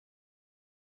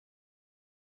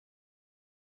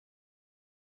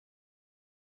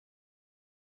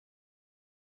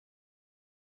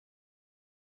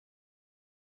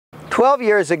12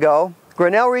 years ago,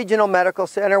 Grinnell Regional Medical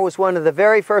Center was one of the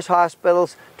very first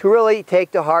hospitals to really take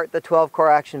to heart the 12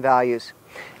 core action values.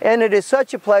 And it is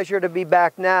such a pleasure to be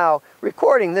back now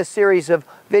recording this series of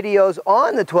videos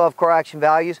on the 12 core action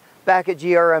values back at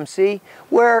GRMC,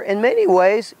 where in many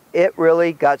ways it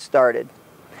really got started.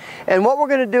 And what we're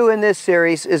going to do in this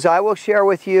series is I will share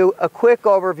with you a quick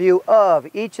overview of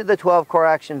each of the 12 core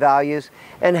action values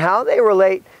and how they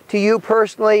relate to you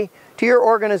personally, to your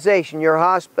organization, your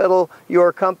hospital,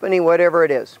 your company, whatever it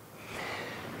is.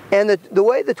 And the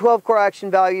way the 12 core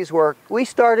action values work, we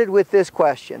started with this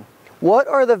question. What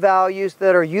are the values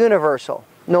that are universal?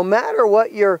 No matter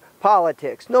what your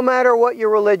politics, no matter what your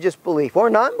religious belief, or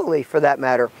non-belief for that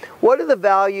matter, what are the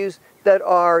values that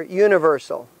are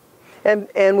universal?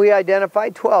 And we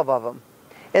identified 12 of them.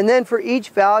 And then for each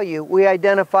value, we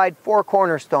identified 4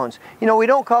 cornerstones. You know, we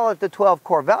don't call it the 12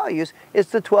 core values,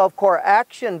 it's the 12 core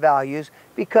action values,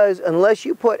 because unless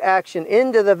you put action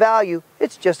into the value,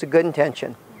 it's just a good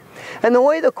intention. And the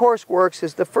way the course works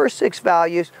is the first 6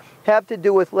 values have to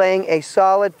do with laying a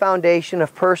solid foundation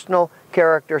of personal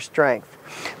character strength.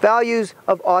 Values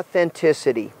of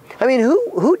authenticity. I mean,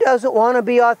 who doesn't want to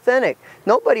be authentic?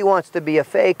 Nobody wants to be a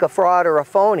fake, a fraud, or a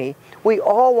phony. We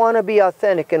all want to be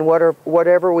authentic in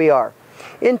whatever we are.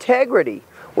 Integrity.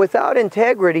 Without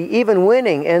integrity, even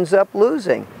winning ends up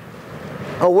losing.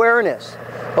 Awareness.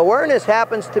 Awareness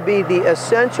happens to be the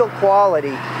essential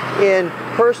quality in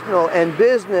personal and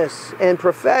business and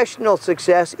professional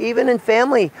success, even in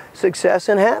family success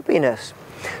and happiness.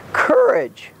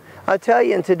 Courage. I tell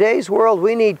you, in today's world,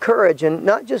 we need courage, and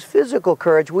not just physical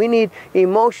courage. We need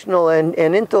emotional and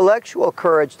intellectual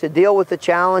courage to deal with the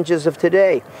challenges of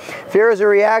today. Fear is a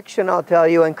reaction, I'll tell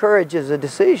you, and courage is a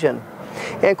decision.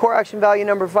 And core action value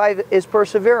number 5 is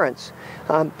perseverance.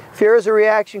 Fear is a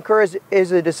reaction, courage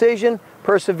is a decision,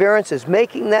 perseverance is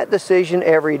making that decision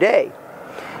every day.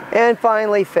 And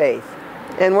finally, faith.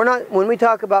 And when we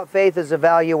talk about faith as a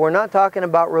value, we're not talking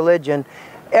about religion.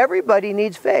 Everybody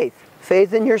needs faith.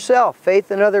 Faith in yourself, faith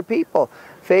in other people,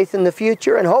 faith in the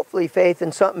future, and hopefully faith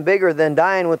in something bigger than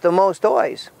dying with the most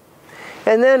toys.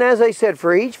 And then, as I said,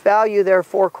 for each value there are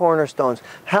 4 cornerstones.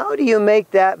 How do you make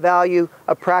that value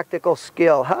a practical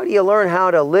skill? How do you learn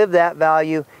how to live that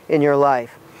value in your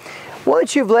life?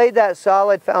 Once you've laid that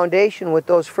solid foundation with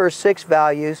those first 6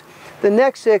 values, the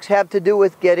next 6 have to do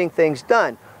with getting things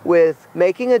done, with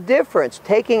making a difference,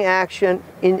 taking action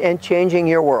and changing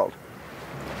your world.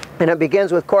 And it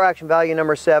begins with core action value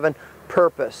number 7,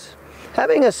 purpose.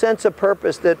 Having a sense of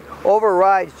purpose that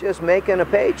overrides just making a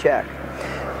paycheck.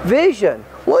 Vision.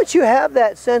 Once you have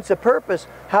that sense of purpose,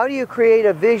 how do you create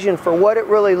a vision for what it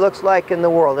really looks like in the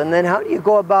world? And then how do you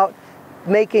go about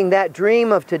making that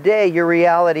dream of today your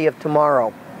reality of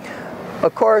tomorrow?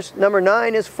 Of course, number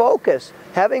 9 is focus.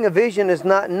 Having a vision is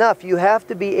not enough. You have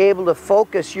to be able to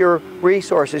focus your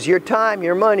resources, your time,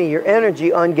 your money, your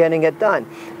energy on getting it done.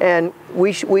 And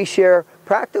we share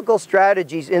practical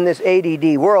strategies in this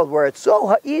ADD world where it's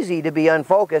so easy to be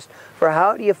unfocused, for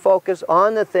how do you focus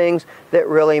on the things that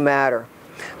really matter.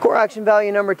 Core action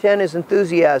value number 10 is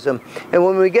enthusiasm. And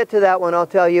when we get to that one, I'll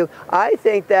tell you, I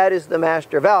think that is the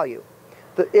master value.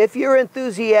 If you're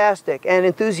enthusiastic, and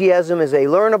enthusiasm is a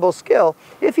learnable skill,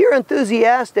 if you're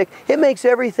enthusiastic, it makes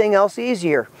everything else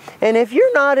easier. And if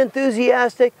you're not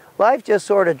enthusiastic, life just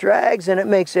sort of drags and it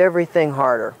makes everything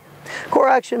harder. Core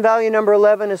action value number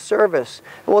 11 is service.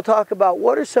 And we'll talk about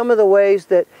what are some of the ways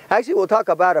that, actually we'll talk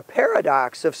about a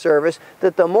paradox of service,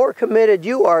 that the more committed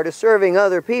you are to serving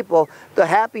other people, the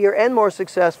happier and more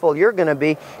successful you're going to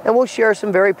be. And we'll share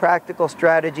some very practical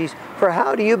strategies for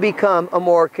how do you become a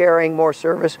more caring, more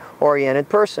service-oriented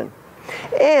person.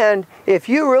 And if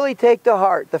you really take to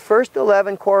heart the first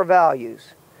 11 core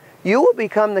values, you will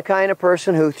become the kind of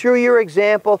person who, through your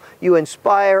example, you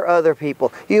inspire other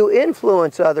people. You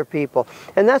influence other people.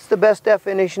 And that's the best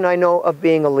definition I know of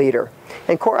being a leader.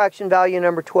 And core action value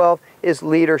number 12 is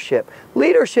leadership.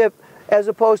 Leadership as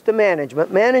opposed to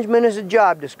management. Management is a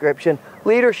job description.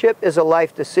 Leadership is a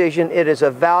life decision. It is a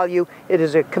value. It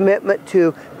is a commitment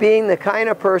to being the kind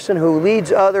of person who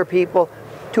leads other people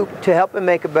to help them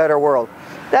make a better world.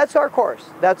 That's our course.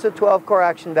 That's the 12 core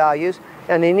action values.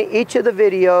 And in each of the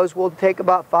videos, we'll take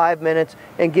about 5 minutes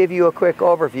and give you a quick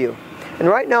overview. And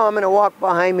right now, I'm going to walk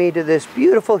behind me to this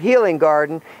beautiful healing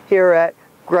garden here at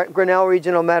Grinnell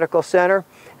Regional Medical Center.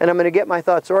 And I'm going to get my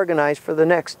thoughts organized for the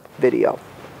next video.